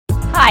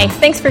Hi,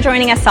 thanks for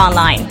joining us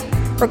online.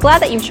 We're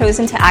glad that you've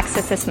chosen to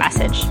access this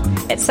message.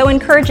 It's so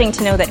encouraging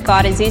to know that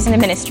God is using the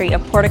ministry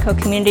of Portico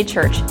Community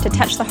Church to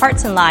touch the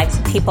hearts and lives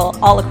of people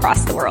all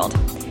across the world.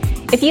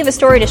 If you have a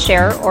story to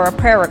share or a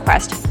prayer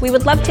request, we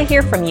would love to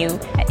hear from you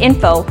at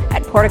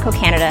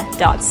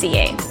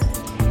info@porticocanada.ca.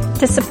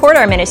 To support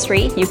our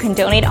ministry, you can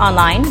donate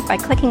online by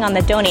clicking on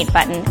the donate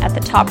button at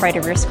the top right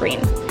of your screen.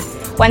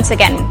 Once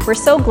again, we're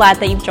so glad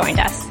that you've joined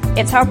us.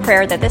 It's our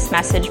prayer that this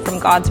message from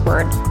God's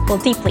Word will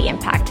deeply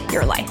impact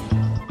your life.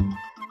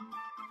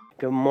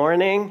 Good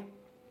morning.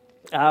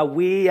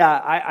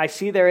 I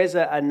see there is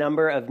a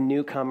number of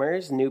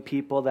newcomers, new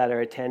people that are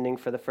attending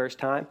for the first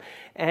time.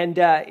 And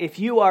if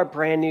you are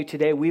brand new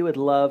today, we would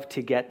love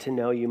to get to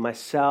know you.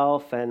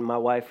 Myself and my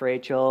wife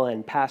Rachel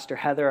and Pastor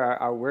Heather,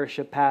 our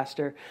worship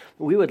pastor,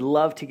 we would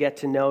love to get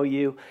to know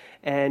you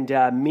and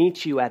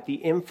meet you at the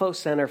Info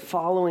Center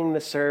following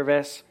the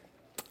service.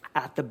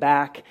 At the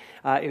back.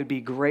 It would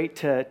be great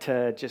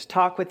to just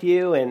talk with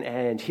you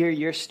and hear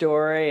your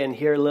story and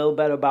hear a little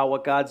bit about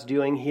what God's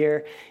doing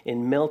here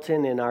in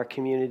Milton, in our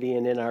community,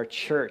 and in our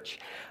church.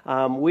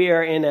 We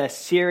are in a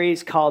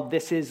series called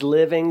This is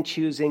Living,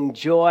 Choosing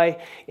Joy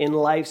in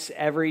Life's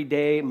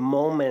Everyday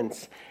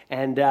Moments.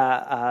 And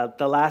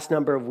the last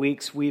number of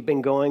weeks, we've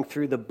been going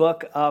through the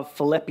book of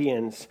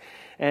Philippians.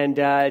 And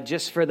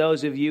just for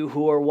those of you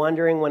who are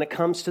wondering, when it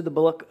comes to the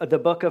book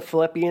of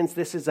Philippians,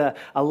 this is a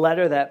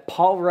letter that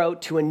Paul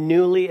wrote to a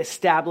newly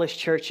established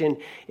church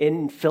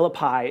in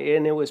Philippi.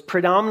 And it was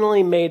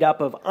predominantly made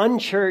up of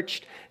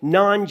unchurched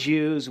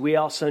non-Jews, we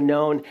also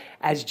known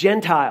as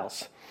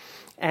Gentiles.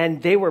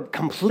 And they were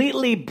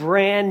completely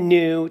brand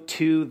new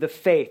to the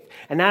faith.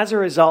 And as a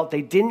result,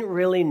 they didn't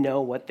really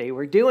know what they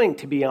were doing,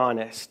 to be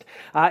honest.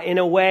 In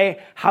a way,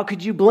 how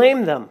could you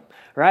blame them?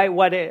 Right,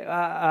 what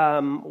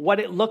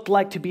it looked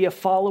like to be a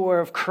follower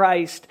of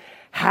Christ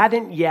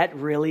hadn't yet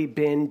really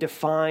been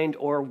defined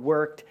or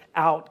worked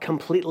out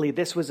completely.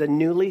 This was a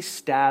newly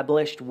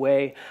established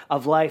way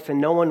of life,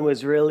 and no one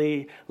was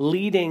really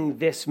leading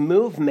this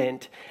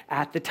movement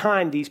at the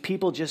time. These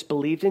people just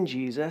believed in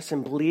Jesus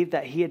and believed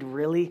that he had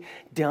really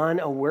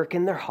done a work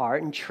in their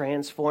heart and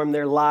transformed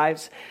their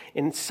lives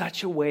in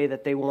such a way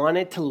that they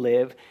wanted to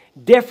live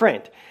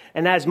different.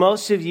 And as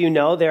most of you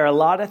know, there are a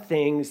lot of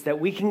things that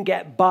we can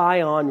get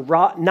by on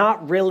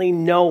not really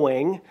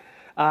knowing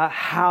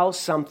how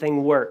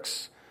something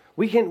works.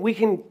 We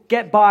can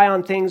get by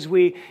on things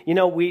we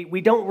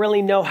don't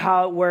really know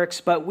how it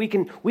works, but we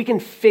can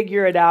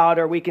figure it out,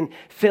 or we can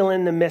fill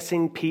in the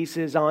missing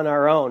pieces on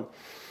our own.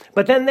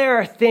 But then there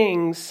are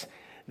things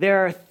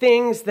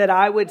that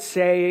I would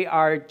say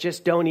are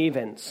just don't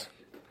evens.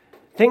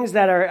 Things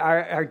that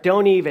are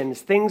don't evens.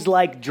 Things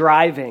like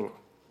driving.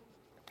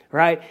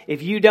 Right?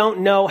 If you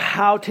don't know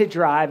how to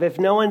drive, if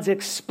no one's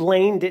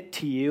explained it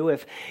to you,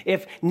 if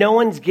no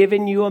one's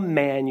given you a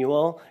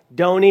manual,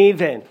 don't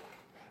even,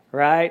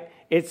 right?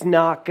 It's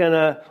not going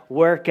to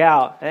work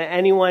out.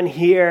 Anyone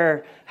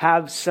here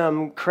have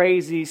some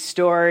crazy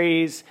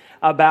stories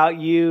about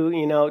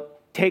you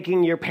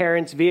taking your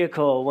parents'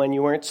 vehicle when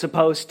you weren't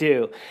supposed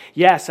to?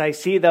 Yes, I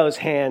see those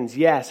hands.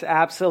 Yes,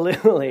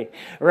 absolutely.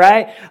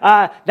 Right?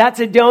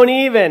 That's a don't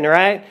even,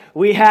 right?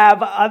 We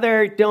have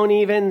other don't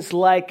evens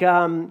like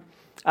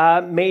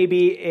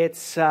maybe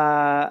it's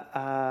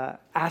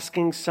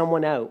asking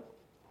someone out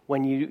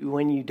when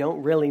you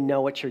don't really know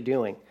what you're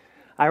doing.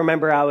 I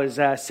remember I was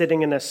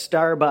sitting in a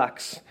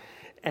Starbucks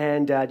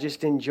and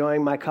just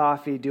enjoying my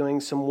coffee,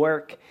 doing some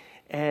work,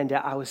 and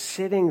I was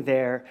sitting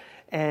there.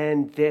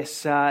 And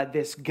this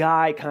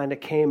guy kind of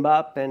came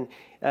up, and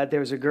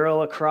there was a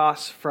girl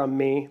across from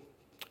me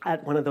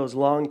at one of those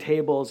long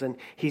tables, and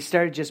he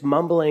started just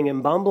mumbling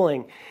and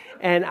bumbling.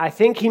 And I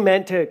think he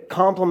meant to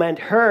compliment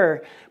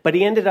her, but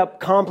he ended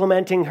up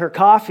complimenting her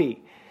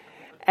coffee.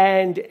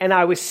 And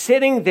I was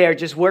sitting there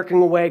just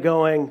working away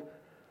going,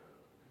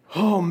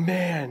 oh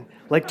man,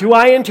 like, do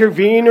I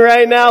intervene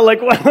right now?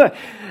 Like, what?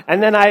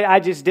 And then I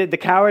just did the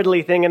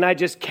cowardly thing, and I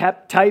just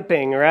kept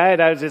typing, right?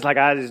 I was just like,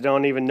 I just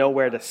don't even know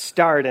where to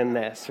start in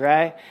this,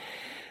 right?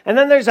 And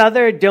then there's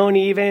other don't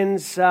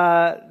evens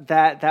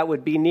that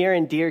would be near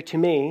and dear to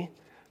me,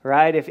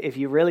 right? If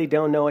you really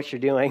don't know what you're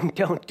doing,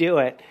 don't do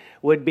it,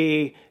 would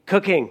be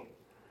cooking.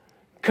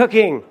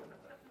 Cooking.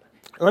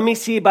 Let me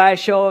see by a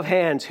show of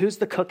hands, who's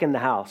the cook in the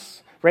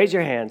house? Raise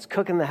your hands.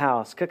 Cook in the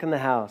house. Cook in the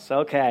house.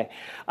 Okay.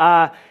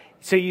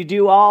 So you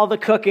do all the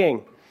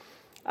cooking.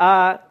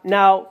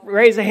 Now,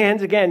 raise the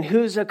hands again.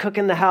 Who's a cook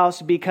in the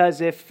house?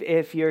 Because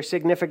if your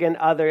significant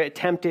other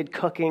attempted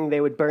cooking,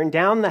 they would burn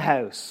down the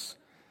house.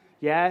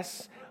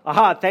 Yes?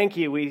 Aha, thank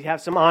you. We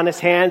have some honest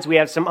hands. We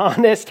have some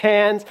honest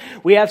hands.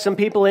 We have some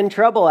people in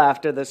trouble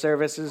after the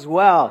service as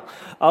well.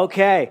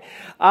 Okay.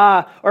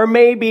 Or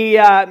maybe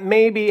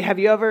have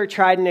you ever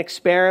tried an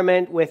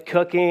experiment with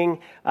cooking?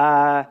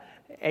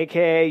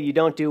 AKA, you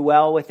don't do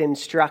well with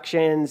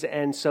instructions,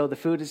 and so the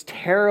food is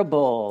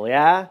terrible,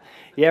 yeah?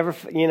 You ever,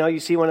 you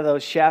see one of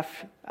those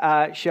chef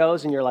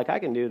shows, and you're like, I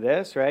can do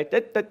this, right?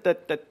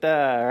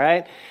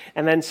 Right?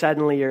 And then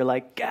suddenly you're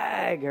like,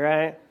 gag,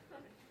 right?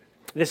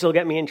 This will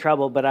get me in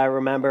trouble, but I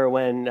remember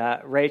when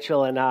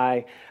Rachel and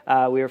I,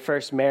 we were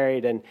first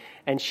married,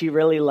 and she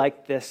really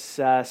liked this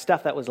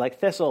stuff that was like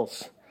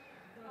thistles.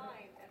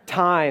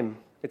 Thyme.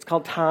 It's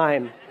called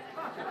thyme.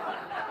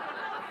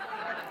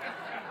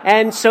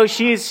 And so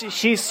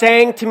she's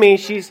saying to me,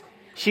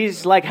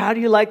 she's like, how do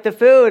you like the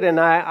food? And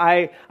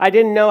I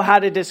didn't know how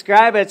to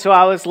describe it, so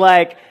I was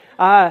like,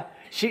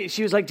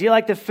 she was like, do you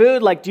like the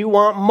food? Like, do you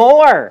want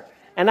more?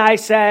 And I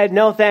said,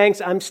 no,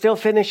 thanks. I'm still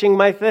finishing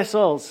my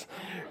thistles,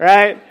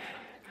 right?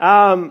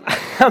 I'm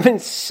in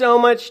so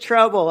much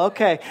trouble.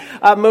 Okay,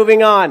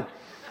 moving on.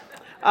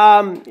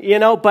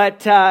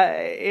 But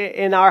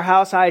in our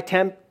house, I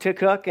attempt to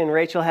cook, and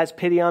Rachel has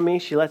pity on me.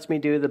 She lets me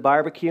do the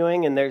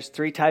barbecuing, and there's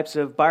 3 types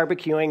of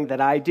barbecuing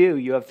that I do.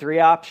 You have 3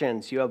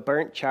 options. You have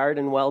burnt, charred,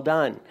 and well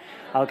done,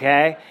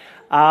 okay?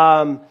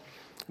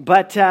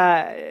 But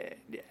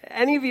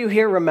any of you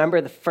here remember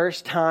the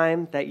first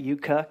time that you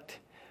cooked?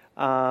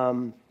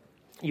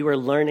 You were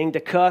learning to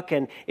cook,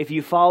 and if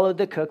you followed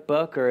the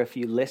cookbook or if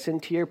you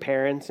listened to your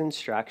parents'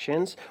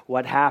 instructions,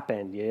 what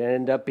happened? You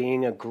ended up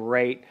being a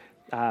great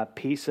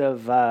piece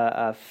of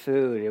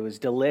food. It was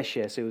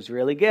delicious. It was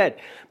really good.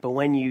 But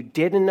when you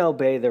didn't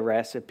obey the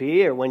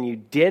recipe, or when you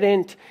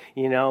didn't,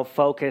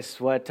 focus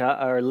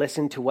or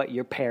listen to what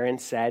your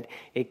parents said,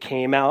 it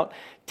came out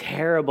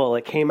terrible.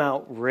 It came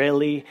out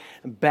really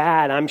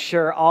bad. I'm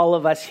sure all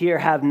of us here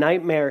have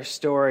nightmare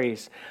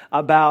stories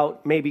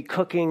about maybe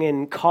cooking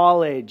in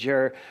college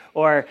or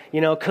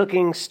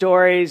cooking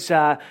stories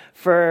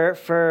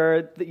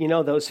for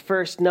those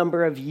first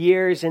number of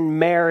years in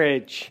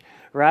marriage.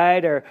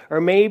 Right? Or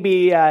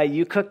maybe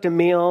you cooked a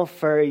meal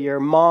for your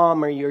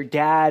mom or your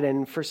dad,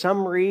 and for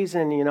some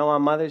reason,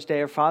 on Mother's Day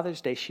or Father's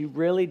Day, she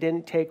really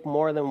didn't take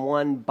more than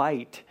one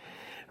bite,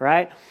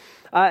 right?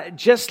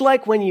 Just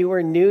like when you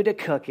were new to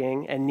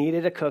cooking and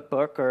needed a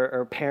cookbook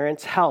or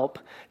parents' help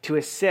to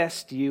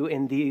assist you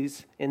in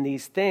these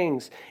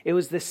things, it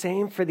was the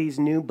same for these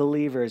new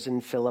believers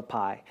in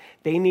Philippi.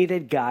 They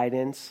needed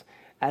guidance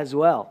as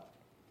well.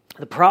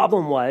 The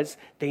problem was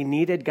they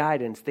needed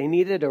guidance. They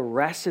needed a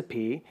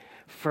recipe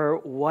for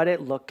what it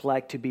looked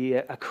like to be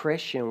a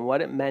Christian, what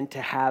it meant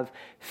to have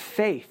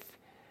faith.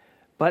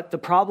 But the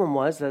problem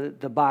was that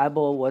the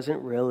Bible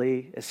wasn't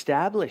really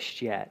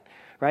established yet,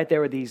 right? There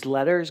were these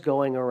letters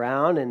going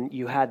around, and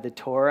you had the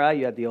Torah,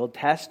 you had the Old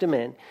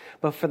Testament,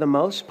 but for the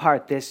most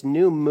part, this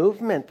new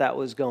movement that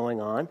was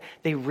going on,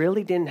 they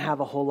really didn't have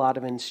a whole lot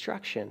of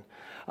instruction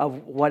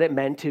of what it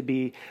meant to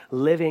be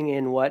living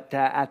in what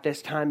at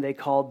this time they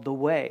called the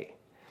way.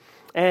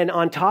 And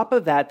on top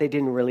of that, they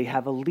didn't really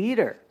have a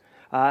leader.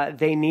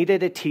 They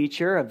needed a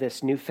teacher of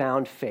this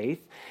newfound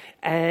faith,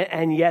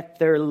 and yet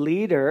their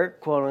leader,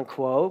 quote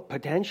unquote,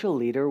 potential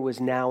leader, was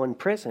now in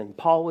prison.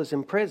 Paul was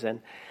in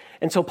prison.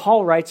 And so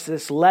Paul writes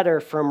this letter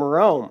from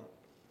Rome.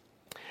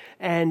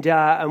 And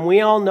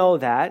we all know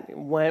that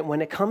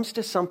when it comes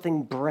to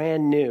something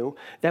brand new,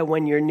 that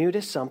when you're new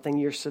to something,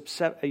 you're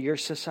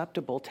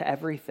susceptible to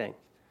everything.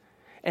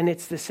 And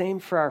it's the same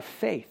for our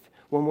faith.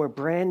 When we're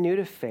brand new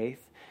to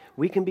faith,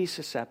 we can be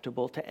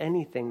susceptible to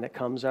anything that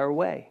comes our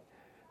way,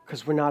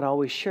 because we're not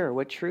always sure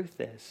what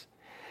truth is.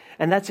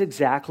 And that's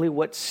exactly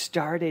what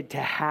started to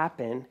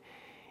happen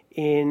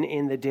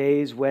in the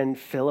days when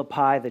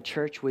Philippi, the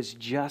church, was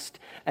just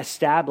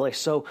established.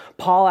 So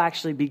Paul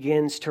actually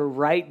begins to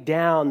write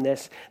down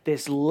this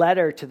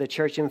letter to the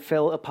church in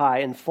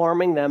Philippi,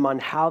 informing them on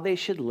how they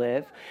should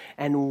live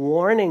and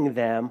warning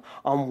them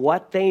on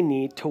what they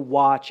need to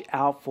watch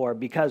out for,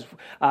 because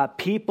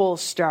people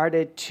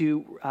started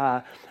to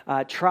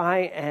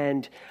try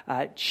and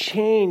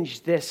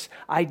change this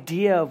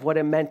idea of what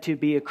it meant to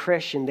be a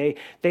Christian.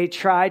 They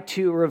tried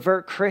to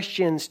revert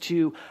Christians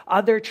to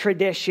other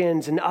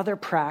traditions and other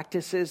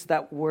practices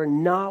that were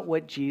not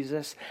what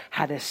Jesus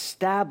had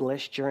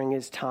established during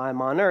his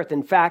time on earth.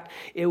 In fact,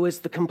 it was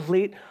the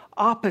complete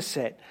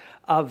opposite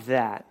of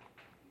that.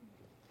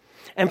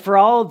 And for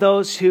all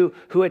those who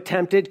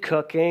attempted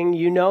cooking,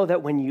 you know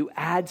that when you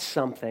add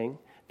something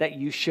that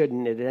you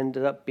shouldn't, it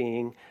ended up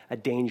being a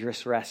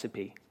dangerous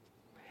recipe.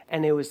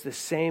 And it was the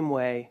same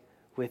way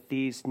with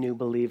these new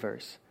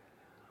believers.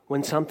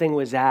 When something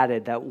was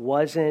added that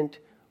wasn't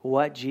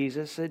what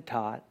Jesus had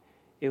taught,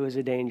 it was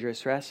a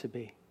dangerous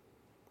recipe.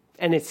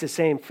 And it's the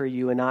same for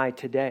you and I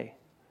today.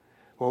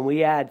 When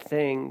we add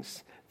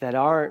things that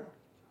aren't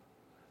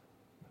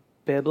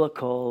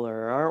biblical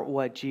or aren't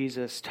what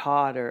Jesus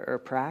taught or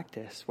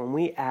practiced, when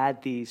we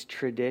add these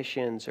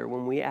traditions or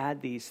when we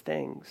add these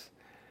things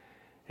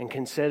and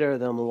consider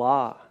them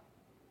law,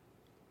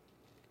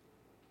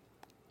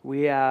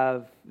 we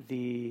have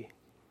the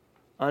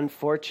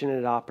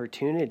unfortunate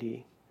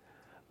opportunity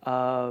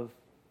of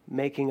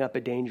making up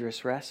a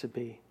dangerous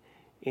recipe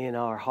in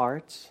our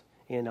hearts,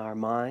 in our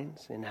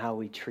minds, in how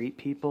we treat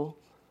people.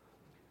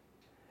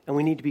 And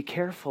we need to be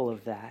careful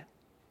of that.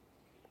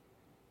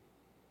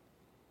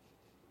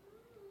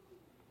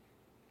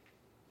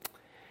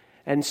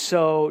 And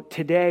so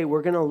today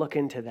we're going to look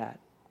into that.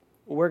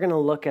 We're going to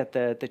look at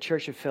the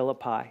Church of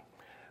Philippi.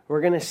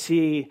 We're going to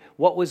see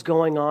what was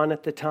going on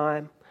at the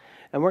time.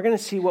 And we're going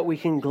to see what we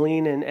can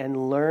glean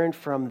and learn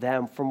from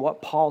them, from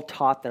what Paul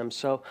taught them.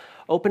 So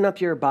open up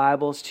your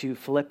Bibles to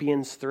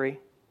Philippians 3.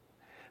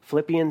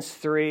 Philippians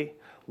 3,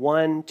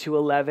 1 to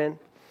 11.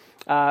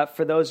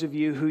 For those of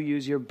you who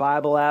use your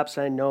Bible apps,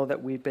 I know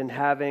that we've been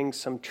having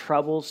some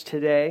troubles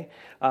today.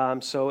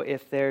 So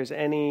if there's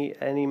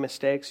any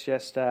mistakes,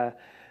 just have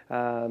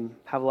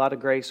a lot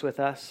of grace with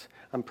us.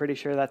 I'm pretty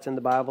sure that's in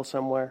the Bible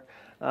somewhere.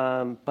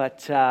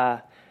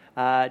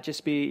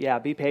 Just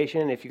be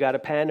patient. If you got a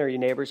pen or your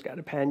neighbor's got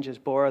a pen,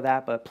 just borrow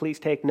that. But please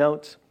take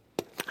notes.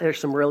 There's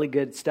some really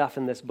good stuff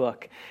in this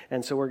book.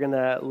 And so we're going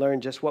to learn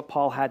just what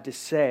Paul had to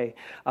say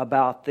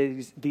about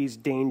these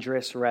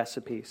dangerous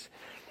recipes.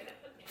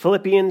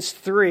 Philippians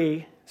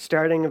 3,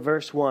 starting in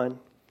verse 1,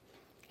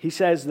 he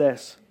says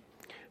this,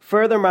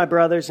 "Further, my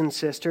brothers and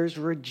sisters,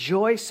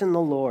 rejoice in the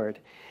Lord.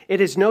 It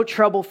is no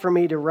trouble for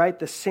me to write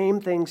the same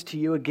things to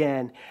you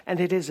again, and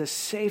it is a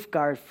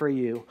safeguard for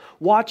you.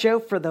 Watch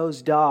out for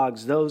those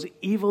dogs, those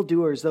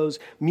evildoers, those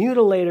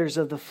mutilators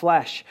of the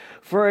flesh.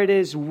 For it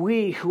is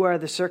we who are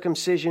the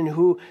circumcision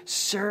who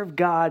serve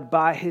God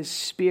by his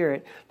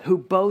Spirit, who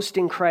boast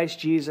in Christ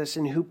Jesus,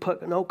 and who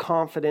put no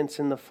confidence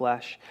in the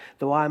flesh,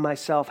 though I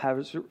myself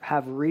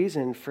have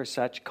reason for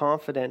such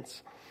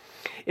confidence.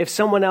 If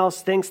someone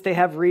else thinks they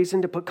have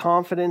reason to put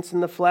confidence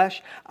in the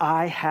flesh,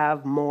 I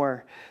have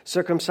more.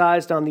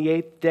 Circumcised on the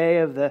 8th day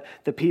of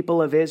the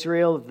people of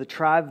Israel, of the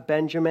tribe of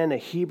Benjamin, a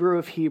Hebrew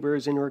of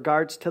Hebrews in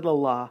regards to the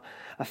law,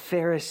 a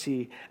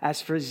Pharisee.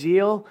 As for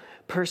zeal,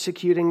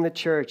 persecuting the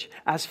church.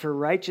 As for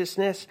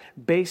righteousness,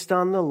 based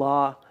on the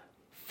law,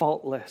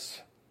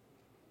 faultless.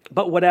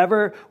 But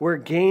whatever were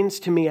gains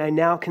to me, I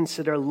now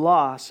consider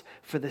loss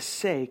for the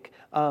sake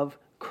of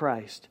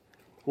Christ.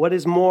 What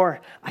is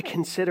more, I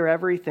consider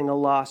everything a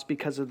loss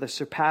because of the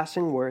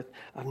surpassing worth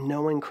of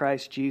knowing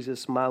Christ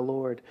Jesus, my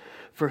Lord,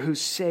 for whose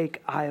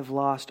sake I have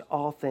lost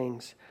all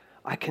things.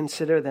 I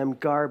consider them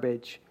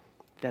garbage,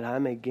 that I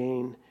may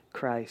gain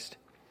Christ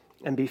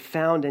and be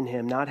found in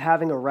him, not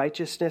having a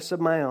righteousness of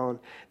my own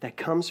that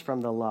comes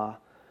from the law,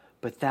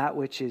 but that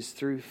which is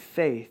through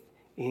faith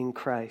in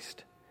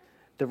Christ,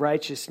 the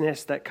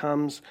righteousness that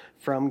comes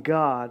from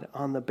God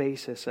on the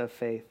basis of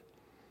faith.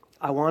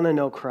 I want to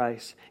know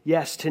Christ.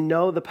 Yes, to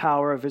know the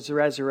power of his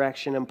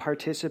resurrection and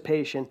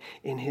participation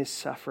in his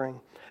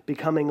suffering,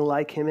 becoming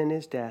like him in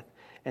his death,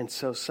 and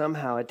so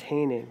somehow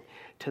attaining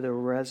to the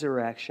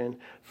resurrection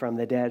from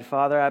the dead.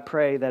 Father, I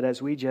pray that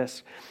as we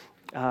just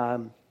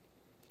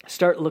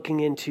start looking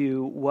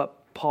into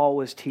what Paul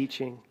was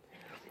teaching,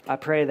 I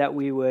pray that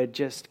we would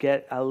just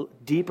get a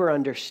deeper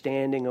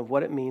understanding of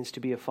what it means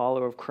to be a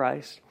follower of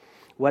Christ,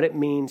 what it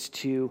means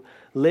to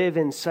live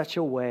in such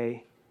a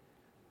way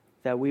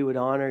that we would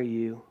honor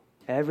you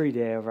every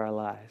day of our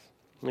lives.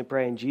 We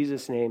pray in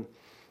Jesus' name,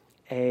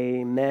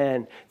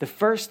 amen. The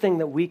first thing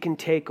that we can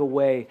take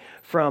away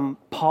from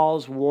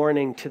Paul's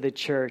warning to the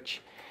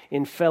church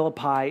in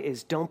Philippi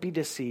is don't be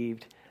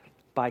deceived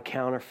by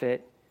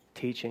counterfeit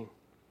teaching.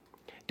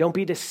 Don't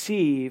be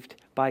deceived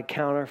by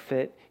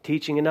counterfeit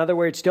teaching. In other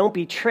words, don't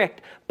be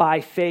tricked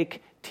by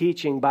fake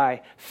teaching,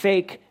 by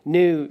fake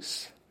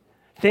news.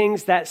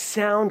 Things that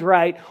sound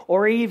right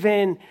or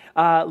even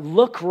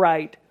look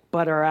right,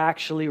 but are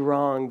actually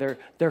wrong.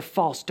 They're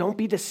false. Don't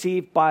be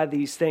deceived by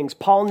these things.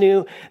 Paul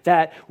knew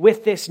that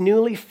with this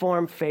newly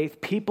formed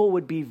faith, people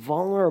would be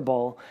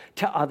vulnerable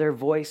to other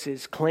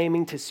voices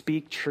claiming to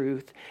speak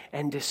truth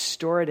and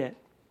distort it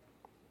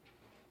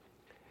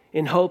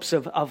in hopes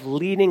of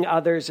leading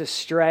others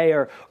astray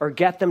or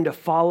get them to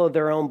follow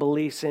their own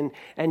beliefs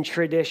and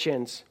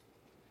traditions.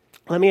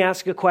 Let me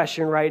ask a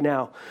question right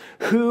now.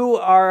 Who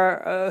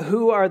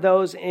are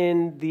those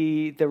in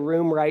the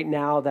room right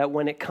now that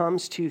when it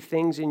comes to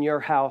things in your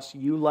house,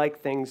 you like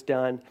things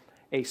done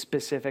a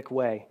specific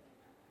way?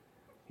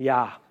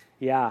 Yeah,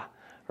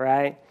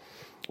 right?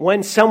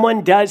 When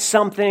someone does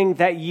something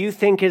that you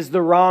think is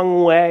the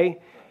wrong way,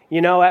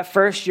 at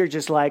first you're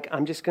just like,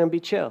 I'm just going to be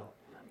chill.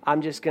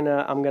 I'm going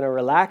to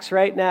relax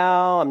right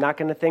now. I'm not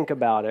going to think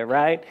about it,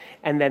 right?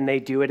 And then they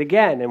do it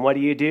again. And what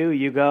do?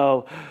 You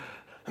go,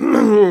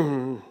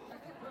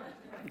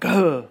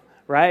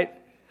 right?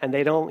 And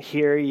they don't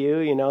hear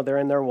you, they're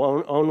in their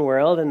own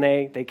world and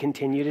they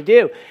continue to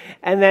do.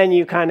 And then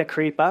you kind of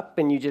creep up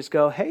and you just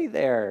go, hey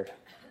there,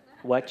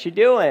 what you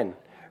doing,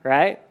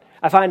 right?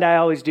 I find I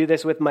always do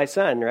this with my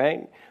son,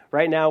 right?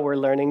 Right now we're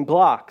learning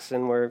blocks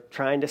and we're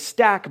trying to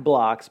stack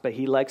blocks, but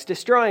he likes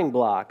destroying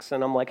blocks.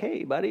 And I'm like,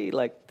 hey buddy,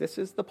 this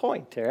is the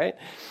point, all right?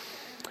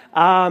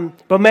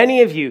 But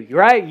many of you,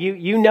 right,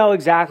 you know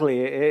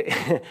exactly,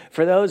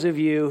 for those of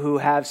you who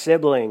have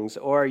siblings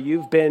or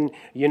you've been,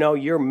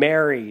 you're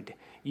married,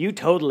 you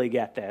totally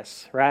get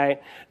this, right?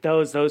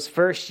 Those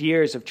first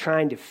years of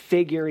trying to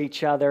figure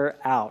each other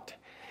out,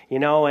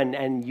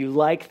 and you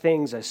like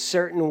things a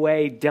certain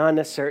way, done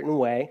a certain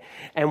way.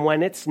 And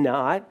when it's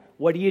not,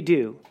 what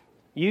do?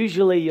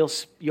 Usually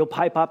you'll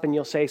pipe up and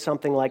you'll say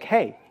something like,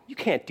 hey, you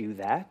can't do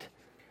that.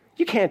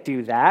 You can't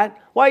do that.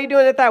 Why are you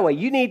doing it that way?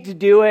 You need to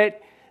do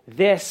it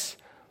this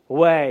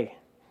way.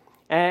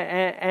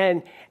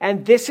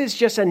 And this is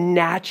just a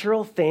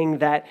natural thing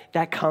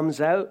that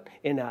comes out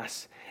in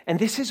us. And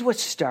this is what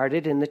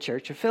started in the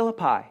church of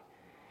Philippi,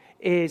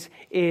 is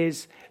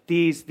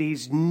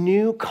these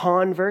new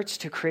converts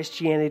to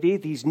Christianity,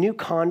 these new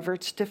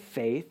converts to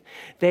faith.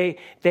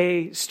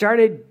 They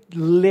started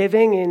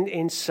living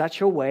in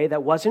such a way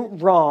that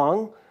wasn't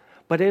wrong,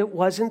 but it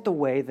wasn't the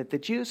way that the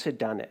Jews had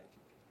done it.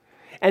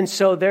 And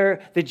so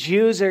the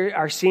Jews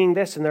are seeing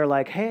this, and they're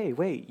like, hey,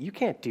 wait, you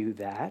can't do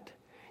that.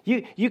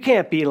 You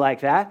can't be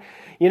like that.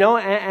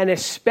 And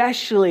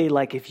especially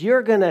like if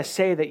you're going to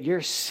say that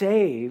you're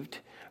saved,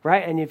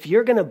 right? And if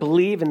you're going to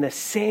believe in the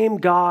same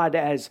God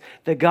as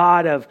the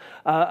God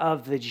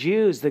of the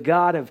Jews, the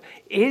God of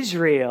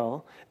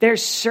Israel,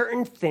 there's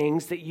certain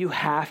things that you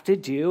have to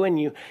do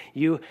and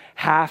you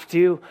have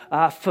to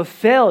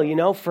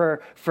fulfill,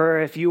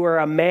 for if you were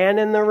a man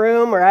in the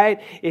room,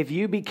 right? If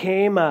you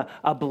became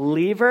a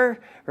believer,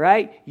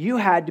 right? You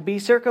had to be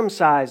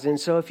circumcised. And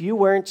so if you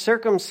weren't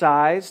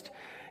circumcised,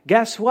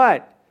 guess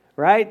what,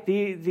 right?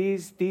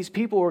 These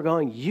people were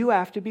going, you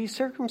have to be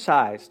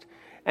circumcised.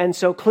 And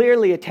so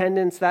clearly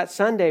attendance that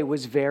Sunday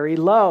was very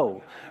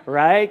low,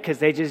 right? Because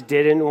they just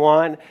didn't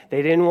want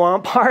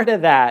part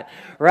of that,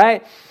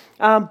 right?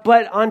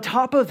 But on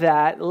top of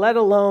that, let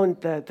alone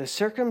the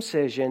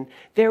circumcision,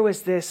 there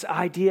was this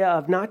idea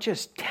of not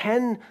just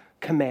 10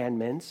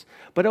 commandments,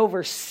 but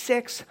over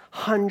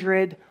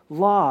 600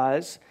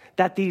 laws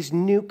that these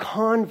new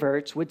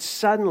converts would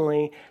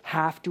suddenly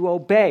have to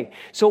obey.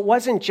 So it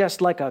wasn't just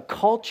like a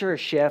culture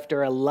shift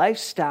or a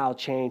lifestyle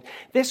change.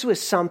 This was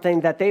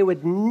something that they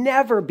would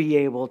never be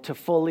able to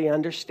fully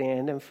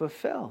understand and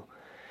fulfill.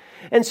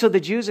 And so the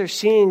Jews are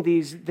seeing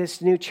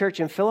this new church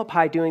in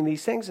Philippi doing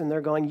these things, and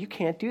they're going, you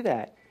can't do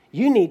that.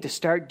 You need to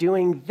start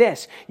doing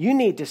this. You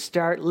need to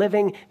start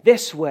living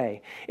this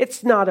way.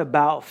 It's not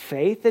about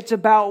faith. It's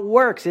about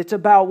works. It's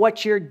about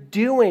what you're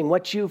doing,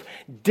 what you've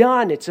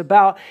done. It's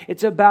about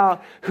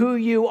who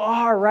you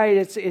are, right?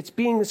 It's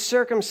being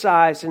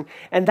circumcised.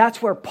 And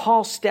that's where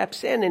Paul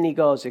steps in and he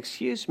goes,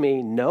 excuse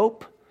me,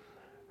 nope,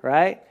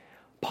 right?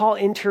 Paul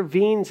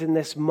intervenes in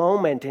this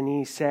moment and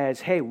he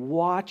says, hey,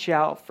 watch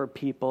out for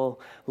people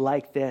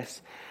like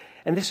this.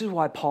 And this is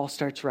why Paul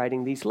starts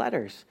writing these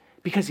letters.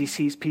 Because he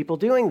sees people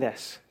doing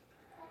this.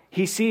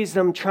 He sees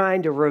them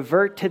trying to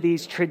revert to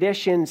these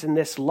traditions and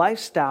this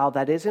lifestyle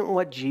that isn't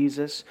what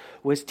Jesus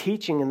was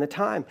teaching in the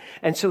time.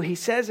 And so he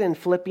says in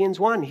Philippians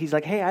 1, he's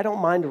like, hey, I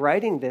don't mind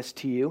writing this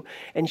to you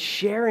and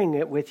sharing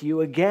it with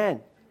you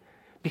again.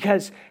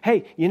 Because,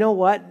 hey, you know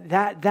what?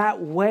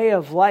 That way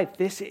of life,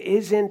 this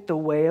isn't the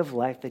way of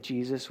life that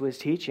Jesus was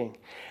teaching.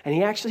 And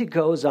he actually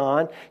goes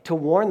on to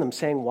warn them,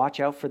 saying,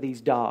 watch out for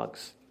these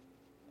dogs.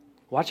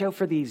 Watch out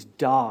for these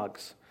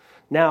dogs.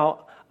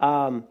 Now,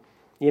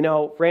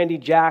 Randy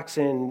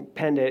Jackson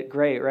penned it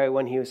great, right,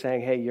 when he was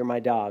saying, hey, you're my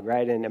dog,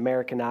 right, in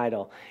American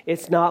Idol.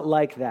 It's not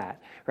like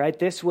that, right?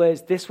 This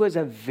was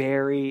a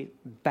very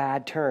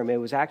bad term. It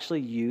was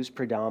actually used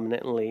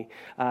predominantly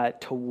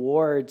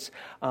towards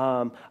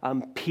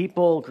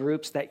people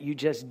groups that you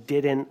just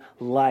didn't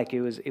like.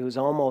 It was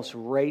almost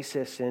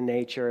racist in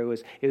nature. It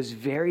was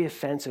very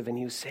offensive, and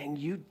he was saying,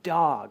 you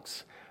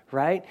dogs,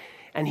 right?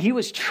 And he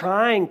was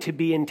trying to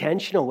be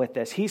intentional with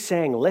this. He's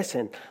saying,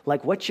 listen,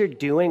 like what you're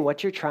doing,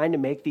 what you're trying to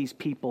make these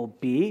people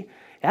be,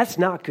 that's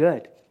not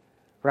good,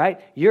 right?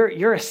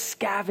 You're a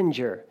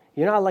scavenger.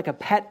 You're not like a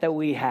pet that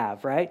we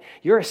have, right?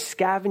 You're a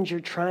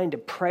scavenger trying to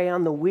prey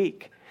on the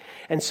weak.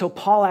 And so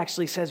Paul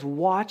actually says,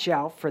 watch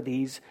out for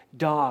these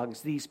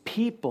dogs, these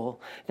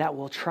people that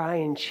will try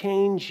and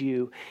change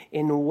you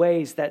in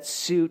ways that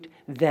suit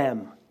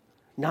them,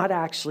 not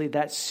actually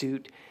that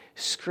suit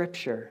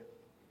Scripture.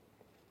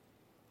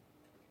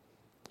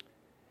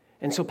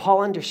 And so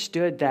Paul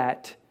understood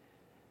that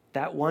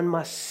one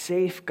must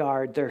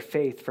safeguard their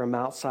faith from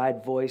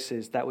outside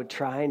voices that would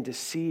try and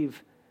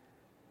deceive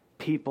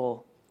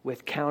people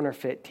with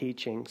counterfeit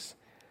teachings.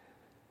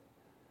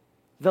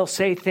 They'll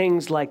say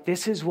things like,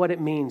 this is what it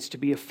means to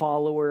be a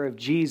follower of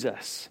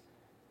Jesus.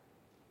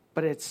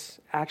 But it's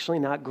actually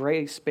not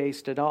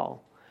grace-based at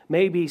all.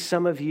 Maybe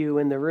some of you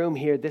in the room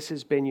here, this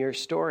has been your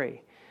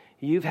story.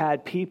 You've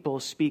had people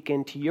speak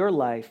into your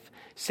life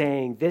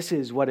saying, this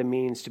is what it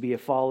means to be a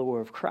follower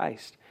of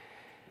Christ.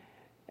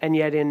 And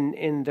yet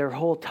in their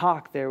whole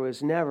talk, there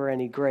was never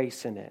any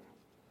grace in it.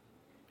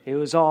 It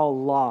was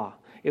all law.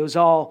 It was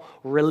all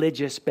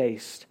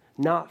religious-based,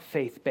 not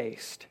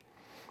faith-based.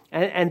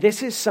 And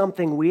this is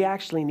something we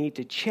actually need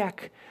to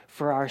check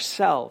for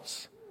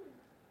ourselves.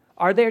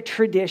 Are there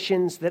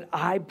traditions that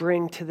I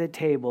bring to the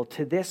table,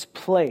 to this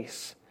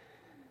place,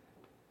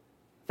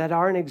 that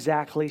aren't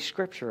exactly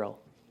scriptural?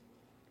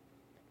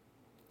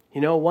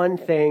 One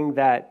thing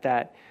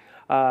that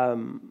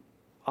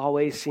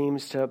always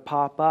seems to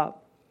pop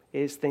up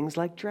is things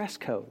like dress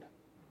code,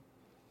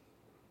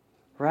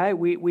 right?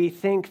 We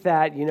think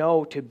that,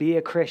 to be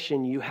a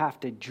Christian, you have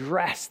to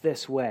dress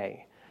this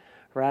way,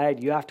 right?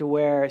 You have to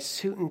wear a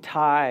suit and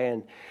tie,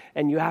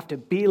 and you have to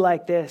be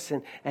like this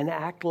and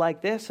act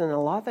like this. And a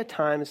lot of the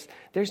times,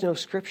 there's no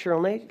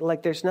scriptural,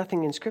 there's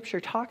nothing in Scripture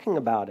talking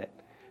about it,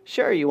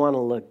 Sure, you want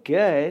to look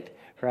good,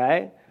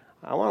 right?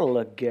 I want to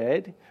look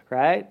good,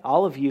 right?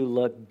 All of you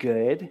look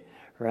good,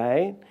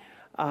 right?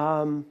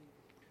 But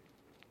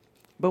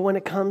when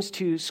it comes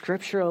to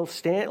scriptural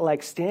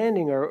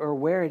standing or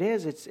where it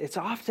is, it's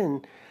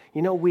often,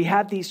 we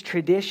have these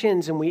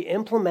traditions and we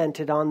implement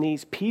it on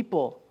these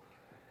people.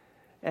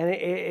 And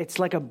it's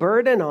like a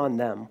burden on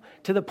them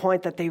to the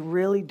point that they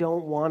really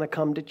don't want to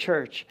come to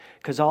church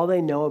because all they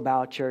know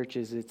about church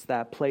is it's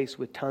that place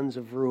with tons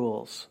of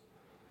rules.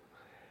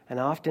 And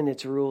often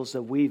it's rules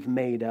that we've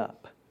made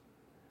up.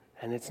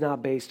 And it's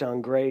not based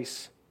on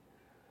grace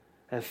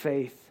and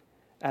faith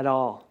at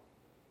all.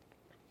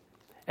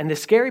 And the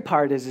scary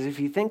part is if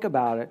you think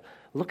about it,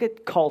 look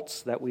at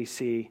cults that we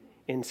see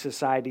in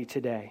society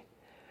today.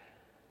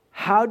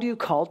 How do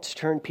cults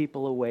turn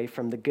people away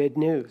from the good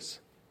news?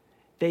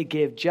 They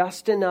give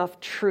just enough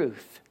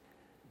truth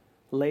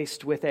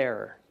laced with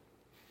error.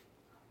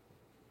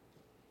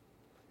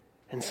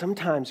 And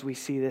sometimes we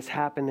see this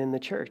happen in the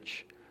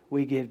church.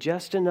 We give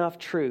just enough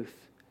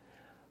truth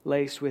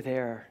laced with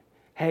error.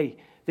 Hey,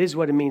 this is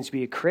what it means to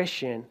be a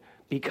Christian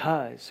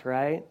because,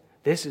 right?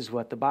 This is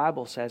what the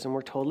Bible says, and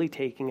we're totally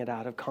taking it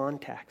out of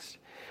context.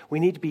 We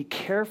need to be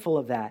careful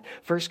of that.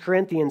 1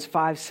 Corinthians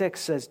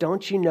 5:6 says,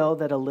 "Don't you know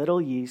that a little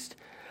yeast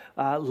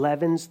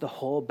leavens the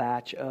whole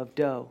batch of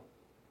dough?"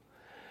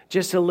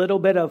 Just a little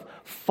bit of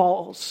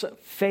false,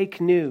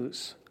 fake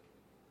news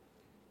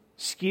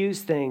skews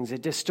things.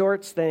 It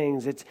distorts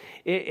things.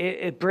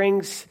 It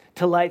brings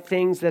to light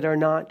things that are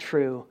not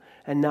true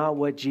and not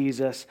what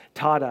Jesus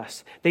taught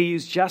us. They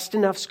use just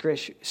enough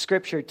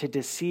scripture to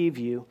deceive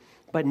you,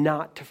 but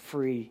not to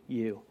free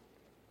you.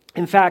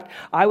 In fact,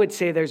 I would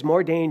say there's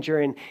more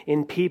danger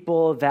in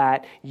people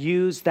that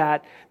use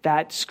that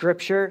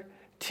scripture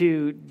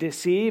to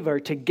deceive or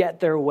to get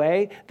their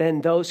way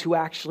than those who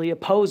actually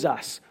oppose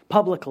us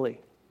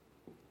publicly.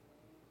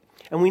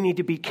 And we need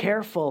to be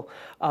careful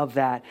of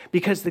that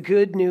because the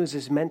good news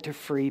is meant to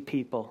free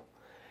people.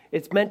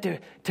 It's meant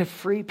to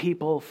free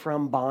people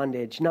from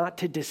bondage, not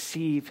to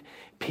deceive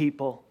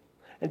people.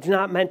 It's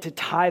not meant to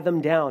tie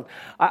them down.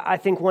 I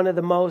think one of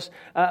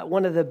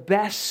the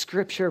best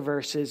scripture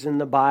verses in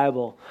the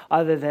Bible,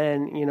 other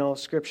than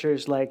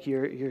scriptures like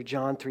your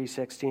John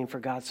 3:16, "For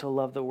God so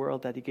loved the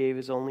world that He gave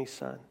His only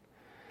Son."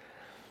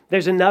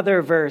 There's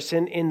another verse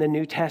in the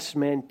New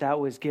Testament that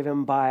was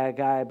given by a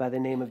guy by the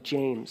name of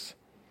James,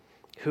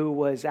 who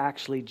was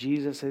actually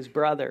Jesus'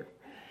 brother.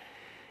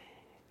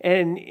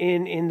 And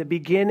in the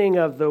beginning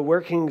of the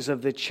workings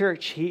of the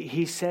church,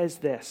 he says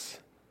this.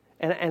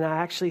 And I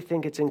actually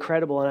think it's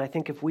incredible. And I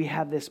think if we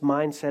have this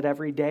mindset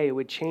every day, it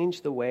would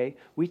change the way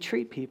we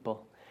treat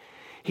people.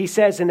 He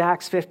says in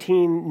Acts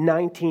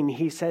 15:19,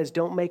 he says,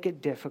 "Don't make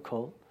it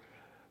difficult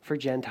for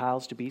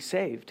Gentiles to be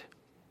saved."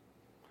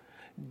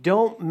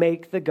 Don't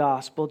make the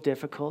gospel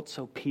difficult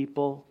so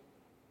people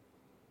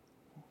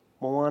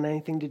won't want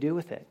anything to do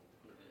with it.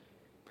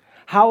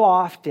 How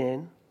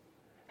often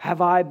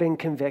have I been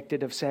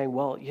convicted of saying,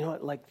 well,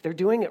 they're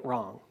doing it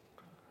wrong.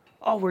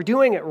 Oh, we're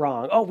doing it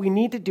wrong. Oh, we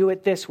need to do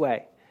it this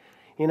way.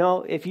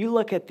 If you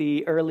look at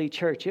the early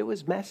church, it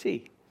was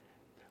messy.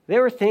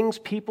 There were things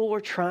people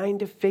were trying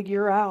to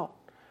figure out,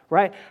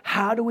 right?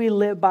 How do we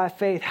live by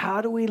faith?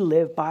 How do we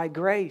live by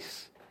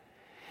grace?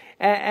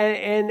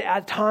 And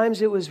at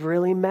times it was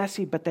really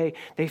messy, but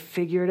they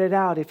figured it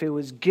out. If it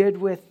was good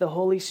with the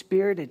Holy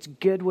Spirit, it's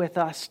good with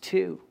us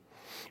too.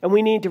 And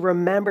we need to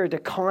remember to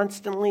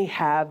constantly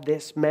have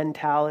this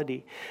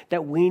mentality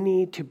that we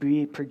need to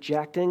be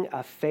projecting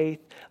a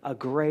faith, a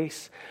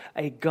grace,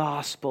 a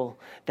gospel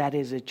that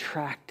is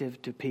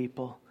attractive to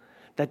people,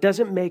 that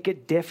doesn't make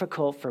it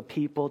difficult for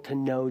people to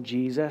know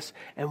Jesus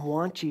and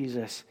want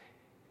Jesus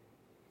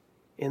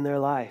in their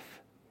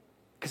life.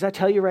 Because I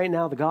tell you right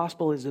now, the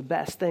gospel is the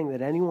best thing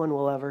that anyone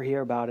will ever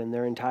hear about in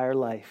their entire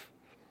life.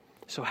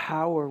 So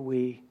how are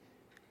we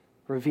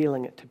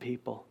revealing it to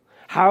people?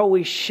 How are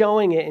we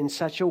showing it in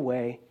such a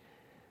way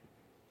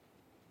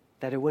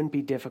that it wouldn't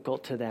be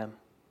difficult to them?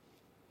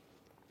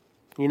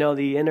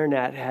 The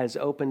internet has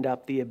opened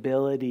up the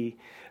ability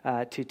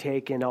to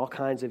take in all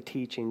kinds of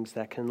teachings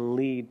that can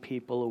lead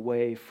people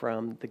away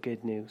from the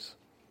good news.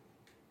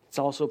 It's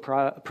also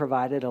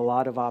provided a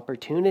lot of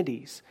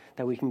opportunities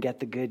that we can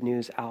get the good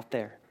news out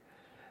there.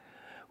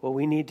 What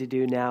we need to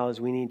do now is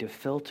we need to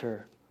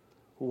filter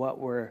what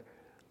we're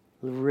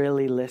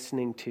really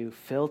listening to,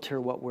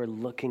 filter what we're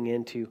looking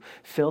into,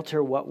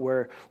 filter what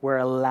we're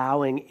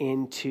allowing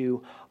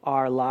into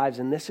our lives.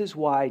 And this is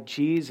why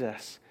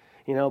Jesus,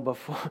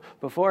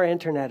 before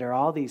internet or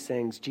all these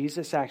things,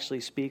 Jesus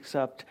actually speaks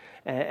up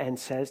and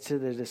says to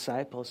the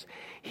disciples,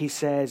 he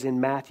says in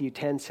Matthew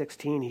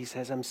 10:16, he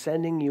says, "I'm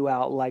sending you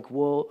out like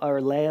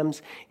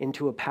lambs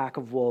into a pack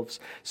of wolves.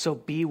 So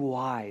be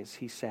wise,"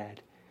 he said.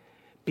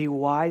 "Be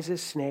wise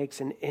as snakes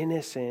and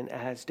innocent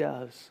as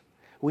doves."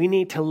 We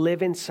need to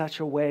live in such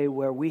a way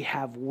where we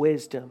have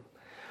wisdom,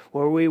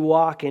 where we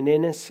walk in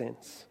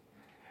innocence,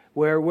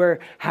 where we're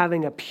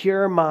having a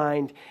pure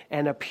mind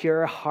and a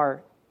pure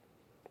heart.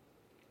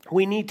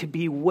 we need to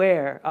be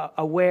aware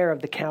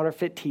of the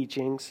counterfeit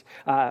teachings.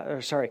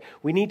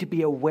 We need to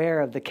be aware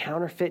of the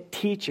counterfeit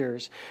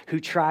teachers who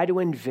try to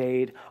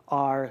invade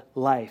our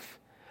life,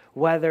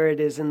 whether it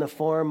is in the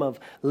form of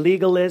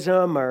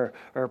legalism or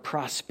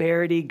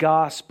prosperity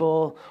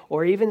gospel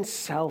or even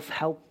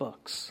self-help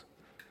books.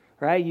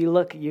 Right?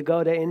 You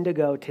go to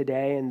Indigo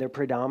today, and they're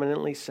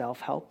predominantly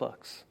self-help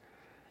books.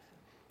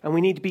 And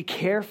we need to be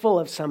careful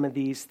of some of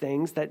these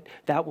things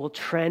that will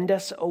trend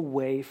us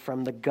away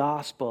from the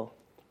gospel.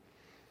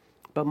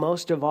 But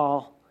most of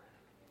all,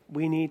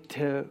 we need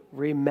to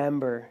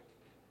remember,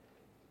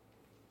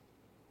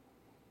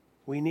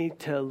 we need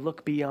to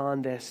look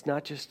beyond this,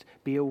 not just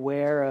be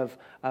aware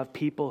of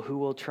people who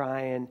will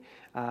try and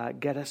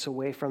get us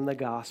away from the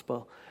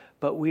gospel,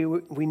 but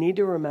we need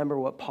to remember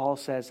what Paul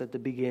says at the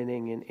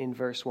beginning in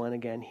verse 1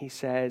 again. He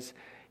says,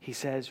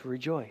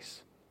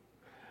 rejoice.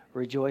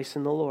 Rejoice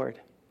in the Lord.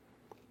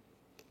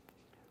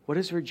 What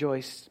does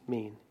rejoice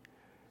mean?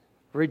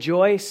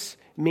 Rejoice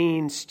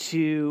means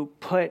to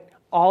put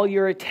all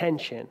your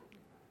attention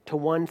to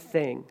one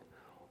thing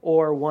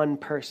or one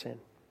person.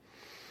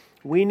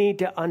 We need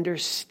to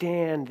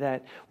understand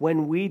that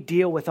when we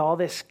deal with all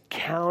this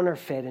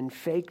counterfeit and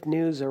fake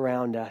news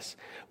around us,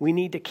 we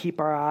need to keep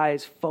our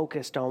eyes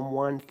focused on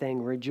one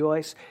thing.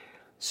 Rejoice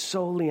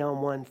solely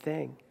on one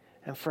thing.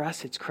 And for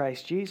us, it's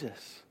Christ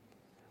Jesus.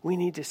 We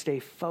need to stay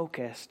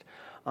focused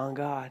on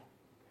God.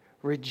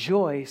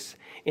 Rejoice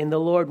in the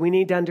Lord. We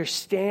need to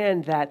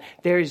understand that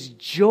there's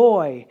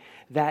joy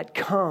that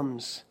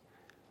comes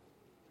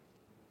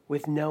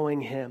with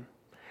knowing Him.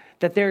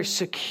 That there's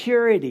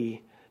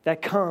security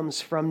that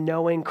comes from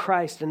knowing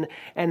Christ and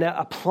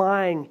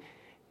applying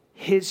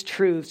His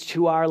truths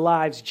to our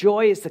lives.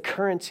 Joy is the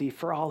currency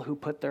for all who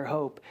put their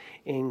hope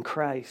in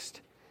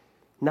Christ.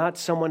 Not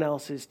someone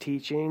else's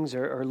teachings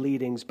or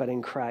leadings, but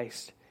in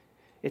Christ.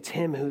 It's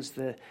Him who's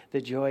the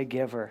joy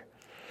giver.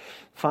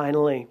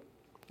 Finally,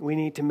 we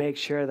need to make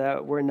sure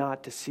that we're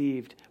not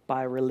deceived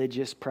by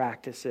religious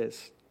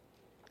practices.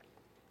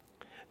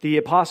 The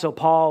Apostle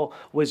Paul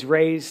was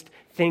raised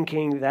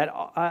thinking that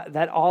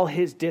all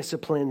his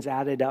disciplines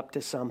added up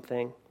to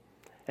something.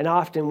 And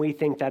often we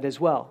think that as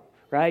well,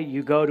 right?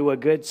 You go to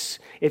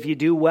if you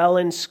do well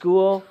in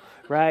school,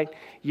 right,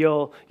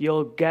 you'll be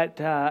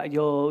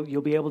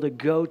able to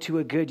go to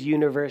a good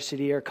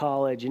university or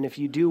college. And if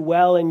you do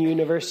well in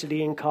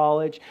university and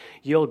college,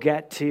 you'll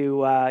get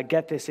to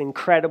get this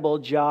incredible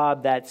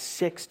job that's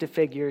 6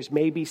 figures,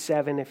 maybe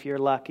 7 if you're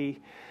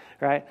lucky,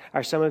 right?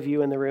 Are some of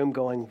you in the room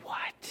going,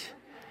 what?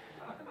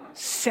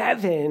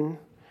 7?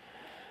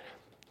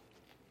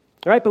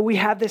 Right? But we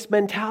have this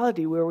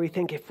mentality where we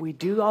think if we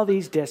do all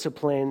these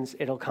disciplines,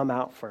 it'll come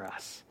out for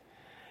us.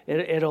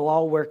 It'll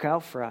all work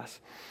out for us.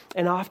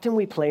 And often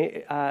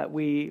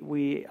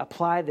we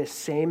apply this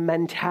same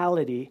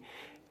mentality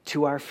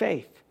to our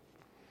faith.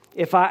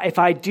 If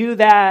I do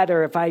that,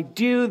 or if I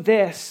do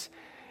this,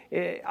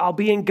 I'll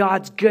be in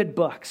God's good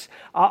books.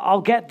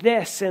 I'll get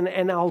this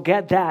and I'll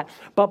get that.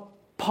 But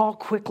Paul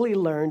quickly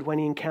learned when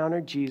he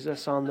encountered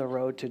Jesus on the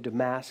road to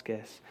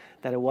Damascus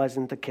that it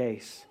wasn't the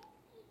case.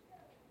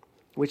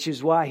 Which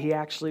is why he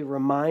actually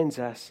reminds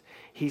us.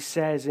 He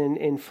says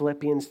in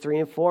Philippians 3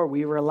 and 4,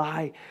 we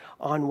rely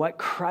on what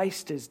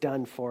Christ has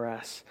done for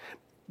us.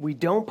 We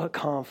don't put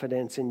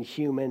confidence in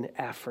human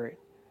effort.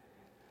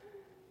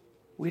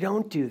 We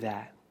don't do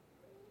that.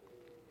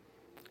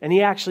 And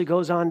he actually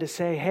goes on to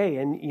say, hey,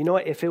 and you know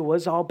what? If it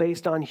was all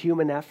based on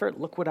human effort,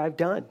 look what I've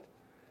done.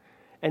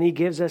 And he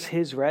gives us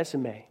his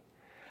resume.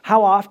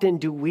 How often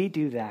do we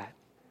do that?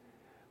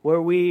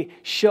 Where we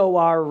show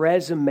our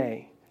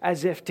resume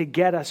as if to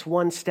get us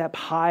one step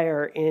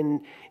higher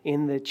in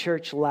the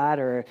church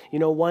ladder,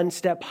 one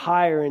step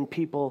higher in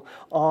people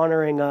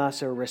honoring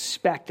us or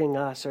respecting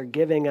us or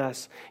giving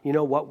us,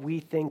 what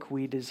we think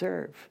we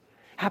deserve.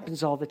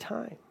 Happens all the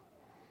time.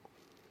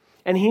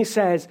 And he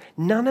says,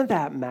 none of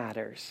that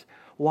matters.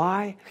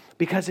 Why?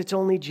 Because it's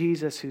only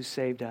Jesus who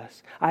saved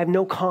us. I have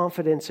no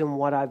confidence in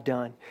what I've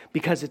done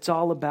because it's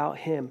all about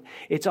Him.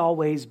 It's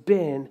always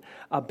been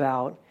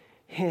about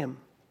Him.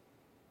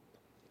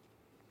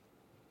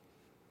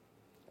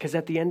 Because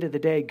at the end of the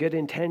day, good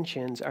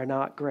intentions are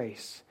not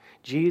grace.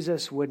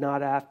 Jesus would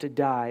not have to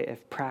die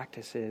if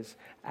practices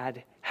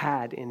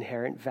had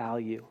inherent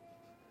value.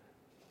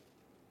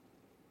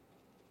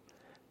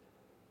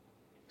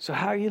 So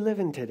how are you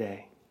living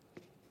today?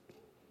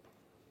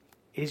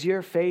 Is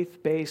your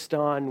faith based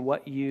on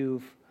what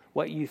you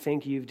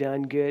think you've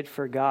done good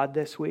for God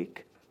this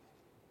week?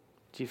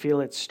 Do you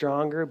feel it's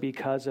stronger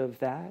because of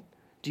that?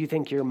 Do you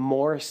think you're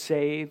more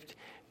saved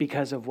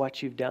because of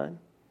what you've done?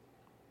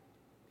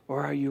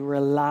 Or are you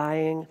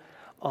relying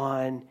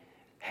on,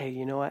 hey,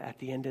 you know what? At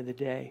the end of the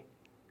day,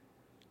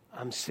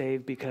 I'm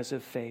saved because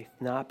of faith,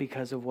 not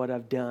because of what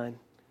I've done,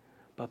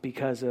 but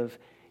because of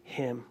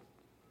Him.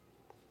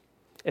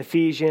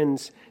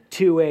 Ephesians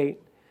 2:8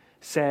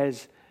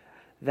 says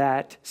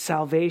that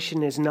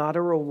salvation is not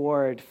a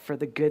reward for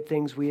the good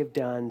things we have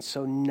done,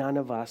 so none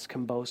of us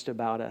can boast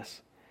about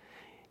us.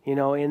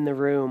 In the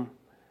room,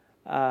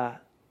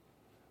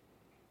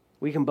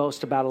 We can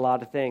boast about a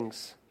lot of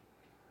things.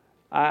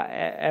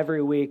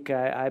 Every week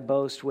I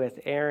boast with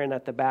Aaron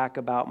at the back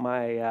about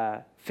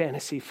my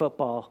fantasy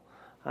football.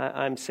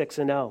 I'm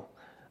 6-0.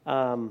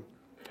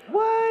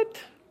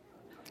 What?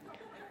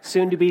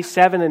 Soon to be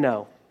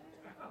 7-0.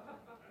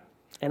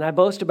 And I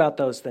boast about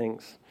those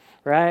things,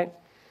 right?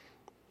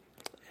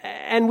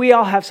 And we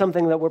all have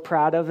something that we're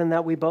proud of and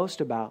that we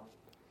boast about.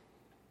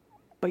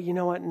 But you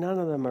know what? None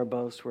of them are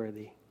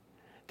boast-worthy.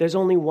 There's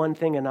only one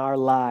thing in our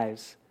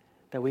lives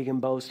that we can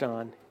boast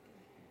on.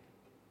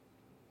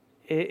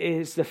 It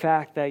is the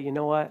fact that, you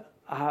know what?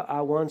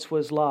 I once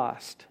was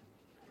lost,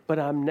 but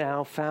I'm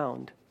now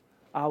found.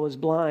 I was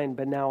blind,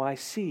 but now I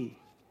see.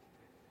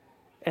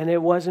 And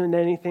it wasn't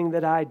anything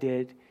that I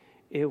did.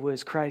 It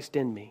was Christ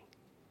in me.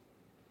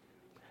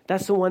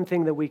 That's the one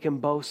thing that we can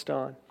boast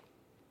on.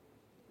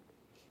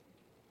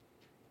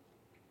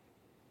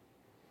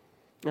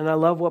 And I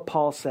love what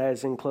Paul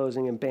says in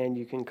closing, and band,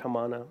 you can come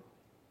on up.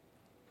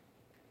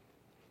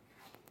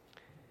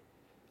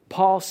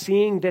 Paul,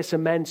 seeing this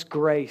immense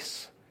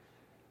grace,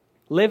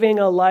 living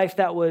a life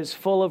that was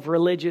full of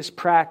religious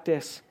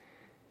practice,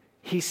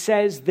 he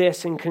says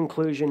this in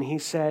conclusion. He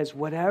says,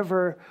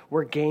 whatever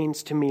were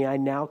gains to me, I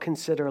now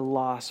consider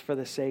loss for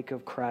the sake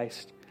of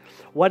Christ.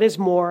 What is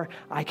more,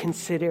 I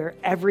consider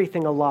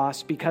everything a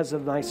loss because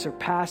of my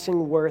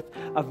surpassing worth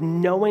of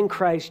knowing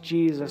Christ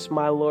Jesus,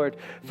 my Lord,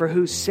 for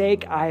whose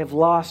sake I have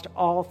lost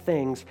all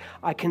things.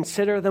 I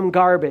consider them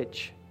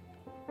garbage,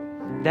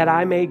 that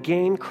I may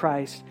gain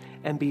Christ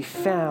and be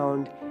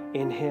found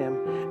in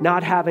him,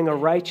 not having a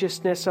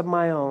righteousness of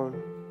my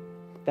own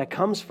that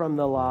comes from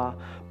the law,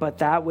 but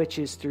that which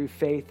is through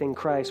faith in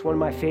Christ. One of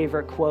my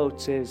favorite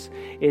quotes is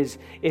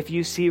if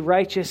you see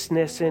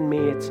righteousness in me,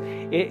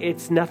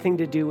 it's nothing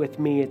to do with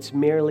me. It's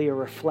merely a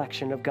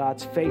reflection of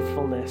God's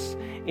faithfulness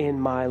in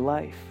my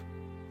life.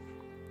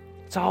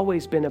 It's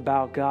always been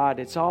about God.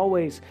 It's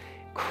always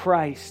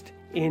Christ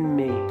in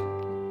me.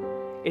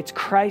 It's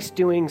Christ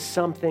doing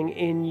something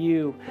in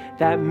you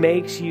that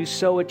makes you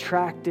so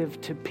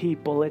attractive to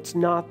people. It's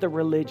not the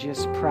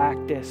religious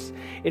practice.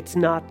 It's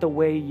not the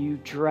way you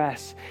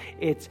dress.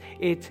 It's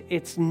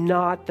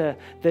not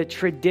the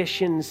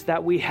traditions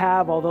that we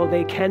have, although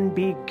they can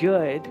be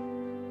good.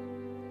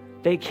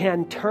 They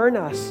can turn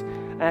us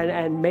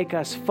and make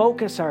us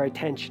focus our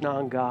attention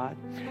on God.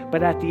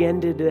 But at the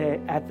end of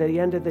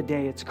the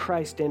day, it's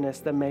Christ in us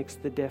that makes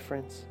the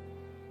difference.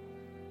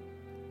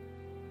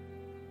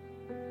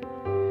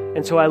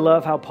 And so I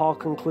love how Paul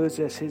concludes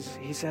this.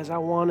 He says, I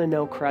want to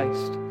know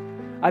Christ.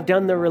 I've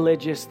done the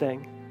religious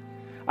thing.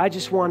 I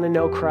just want to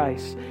know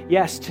Christ.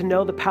 Yes, to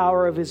know the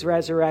power of his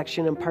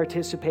resurrection and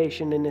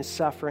participation in his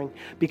suffering,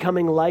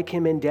 becoming like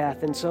him in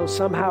death, and so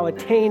somehow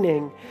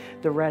attaining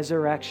the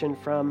resurrection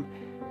from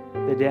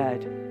the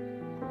dead.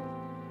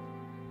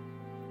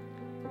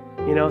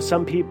 You know,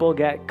 some people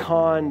get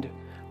conned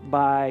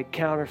by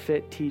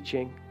counterfeit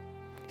teaching.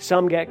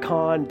 Some get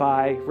conned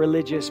by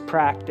religious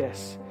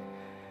practice.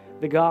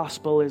 The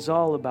gospel is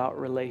all about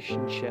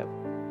relationship.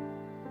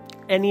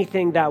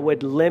 Anything that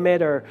would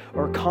limit or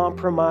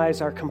compromise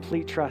our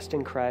complete trust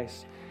in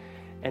Christ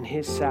and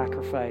his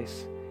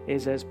sacrifice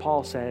is, as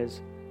Paul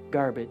says,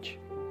 garbage.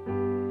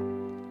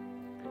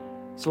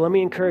 So let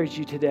me encourage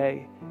you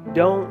today,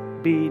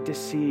 don't be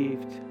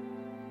deceived.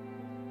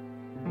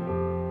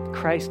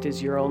 Christ is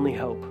your only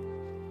hope.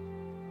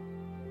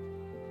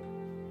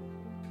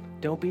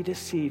 Don't be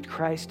deceived.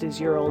 Christ is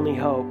your only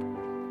hope.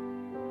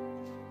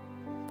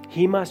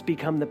 He must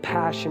become the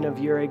passion of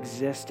your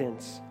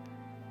existence.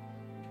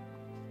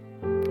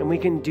 And we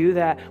can do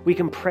that. We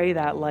can pray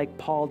that like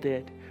Paul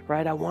did,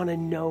 right? I want to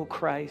know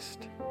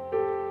Christ.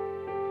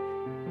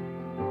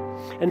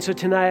 And so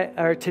today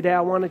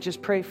I want to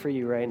just pray for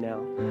you right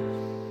now.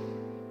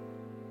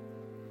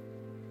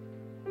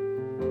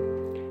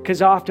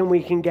 Because often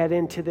we can get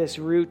into this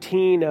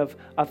routine of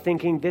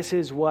thinking this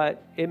is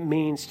what it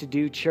means to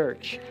do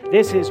church.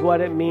 This is what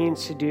it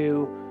means to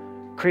do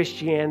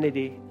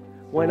Christianity.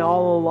 When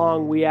all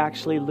along we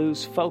actually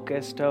lose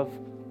focus of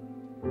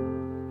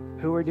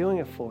who we're doing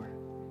it for,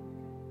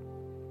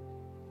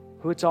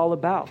 who it's all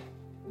about.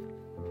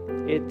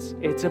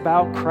 It's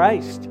about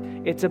Christ.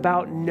 It's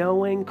about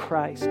knowing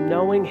Christ,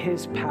 knowing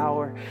his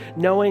power,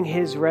 knowing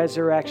his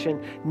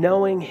resurrection,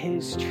 knowing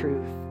his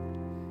truth.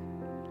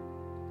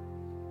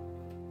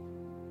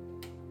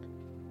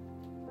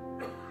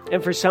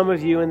 And for some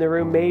of you in the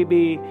room,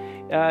 maybe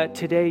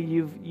today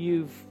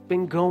you've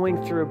been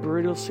going through a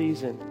brutal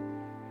season.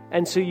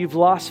 And so you've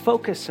lost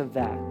focus of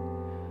that,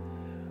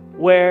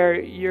 where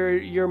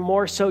you're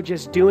more so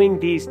just doing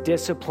these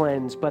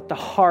disciplines, but the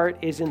heart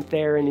isn't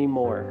there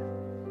anymore.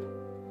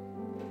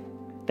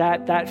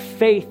 That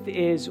faith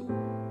is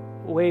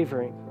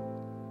wavering.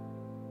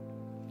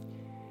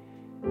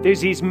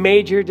 There's these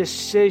major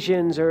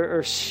decisions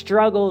or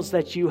struggles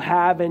that you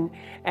have, and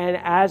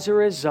as a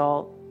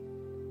result,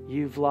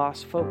 you've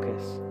lost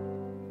focus.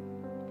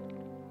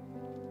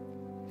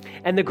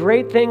 And the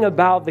great thing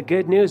about the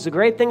good news, the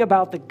great thing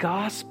about the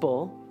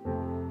gospel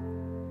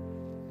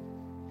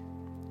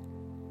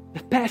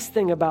The best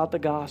thing about the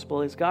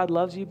gospel is God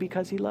loves you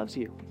because he loves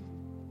you.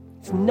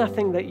 It's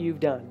nothing that you've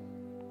done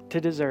to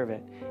deserve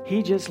it.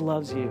 He just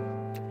loves you.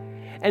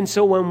 And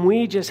so when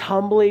we just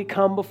humbly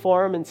come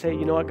before him and say,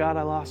 you know what, God,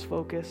 I lost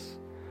focus.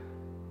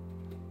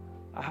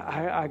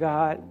 I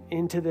got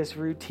into this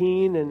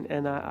routine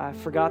and I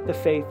forgot the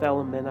faith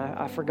element.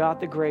 I forgot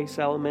the grace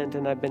element,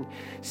 and I've been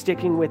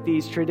sticking with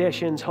these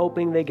traditions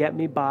hoping they get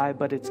me by,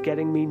 but it's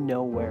getting me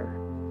nowhere.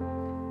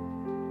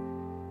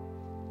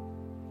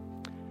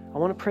 I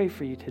want to pray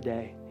for you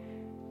today.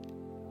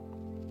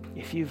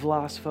 If you've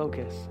lost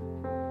focus,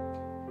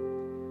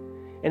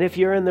 and if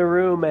you're in the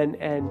room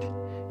and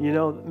you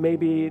know,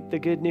 maybe the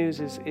good news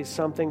is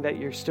something that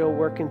you're still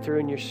working through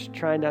and you're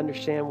trying to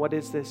understand, what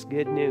is this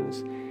good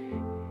news?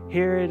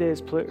 Here it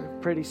is,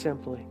 pretty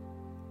simply.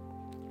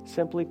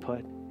 Simply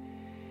put,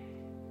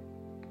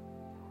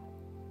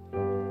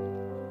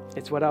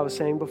 it's what I was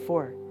saying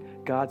before.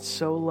 God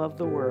so loved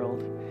the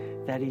world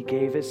that he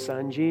gave his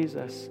son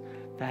Jesus,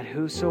 that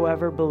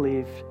whosoever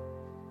believed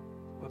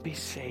would be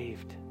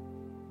saved.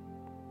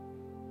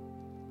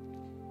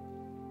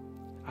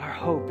 Our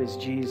hope is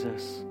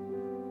Jesus.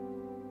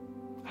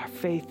 Our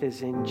faith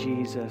is in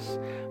Jesus.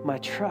 My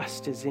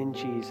trust is in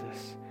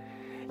Jesus.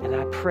 And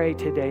I pray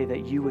today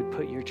that you would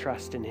put your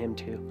trust in him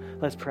too.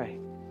 Let's pray.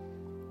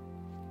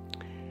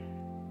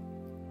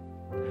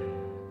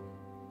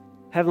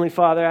 Heavenly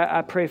Father,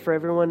 I pray for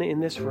everyone in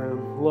this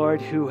room,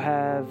 Lord, who's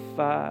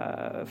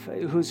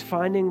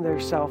finding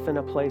themselves in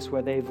a place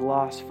where they've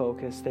lost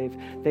focus.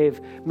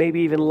 They've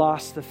maybe even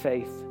lost the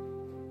faith.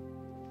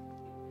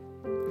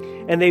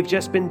 And they've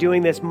just been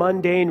doing this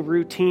mundane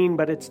routine,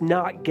 but it's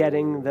not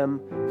getting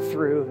them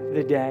through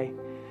the day.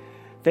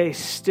 They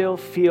still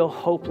feel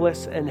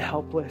hopeless and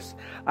helpless.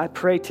 I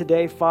pray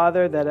today,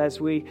 Father, that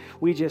as we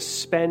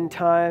just spend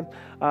time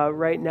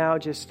right now,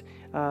 just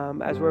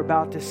as we're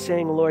about to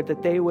sing, Lord,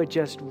 that they would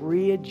just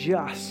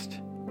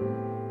readjust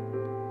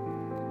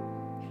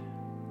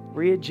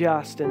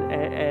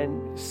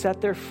and set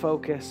their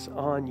focus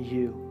on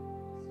you.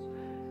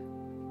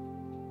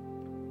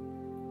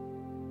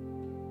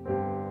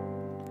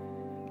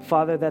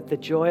 Father, that the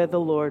joy of the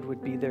Lord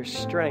would be their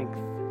strength,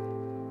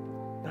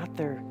 not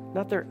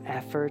their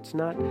efforts,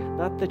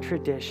 not the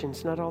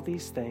traditions, not all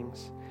these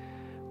things.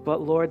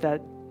 But Lord,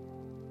 that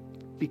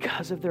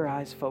because of their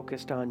eyes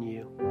focused on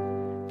you,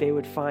 they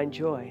would find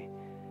joy,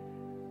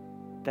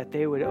 that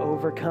they would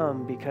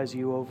overcome because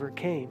you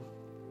overcame.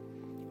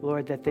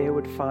 Lord, that they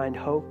would find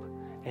hope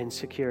and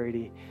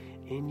security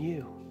in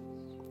you.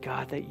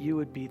 God, that you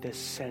would be the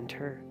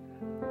center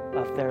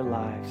of their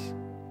lives.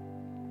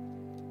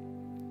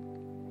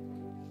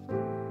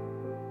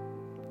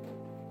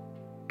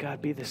 God,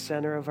 be the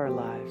center of our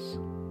lives.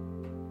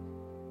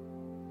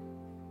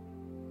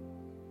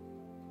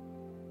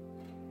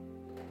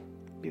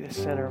 Be the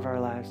center of our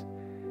lives.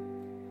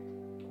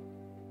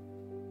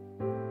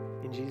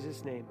 In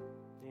Jesus' name.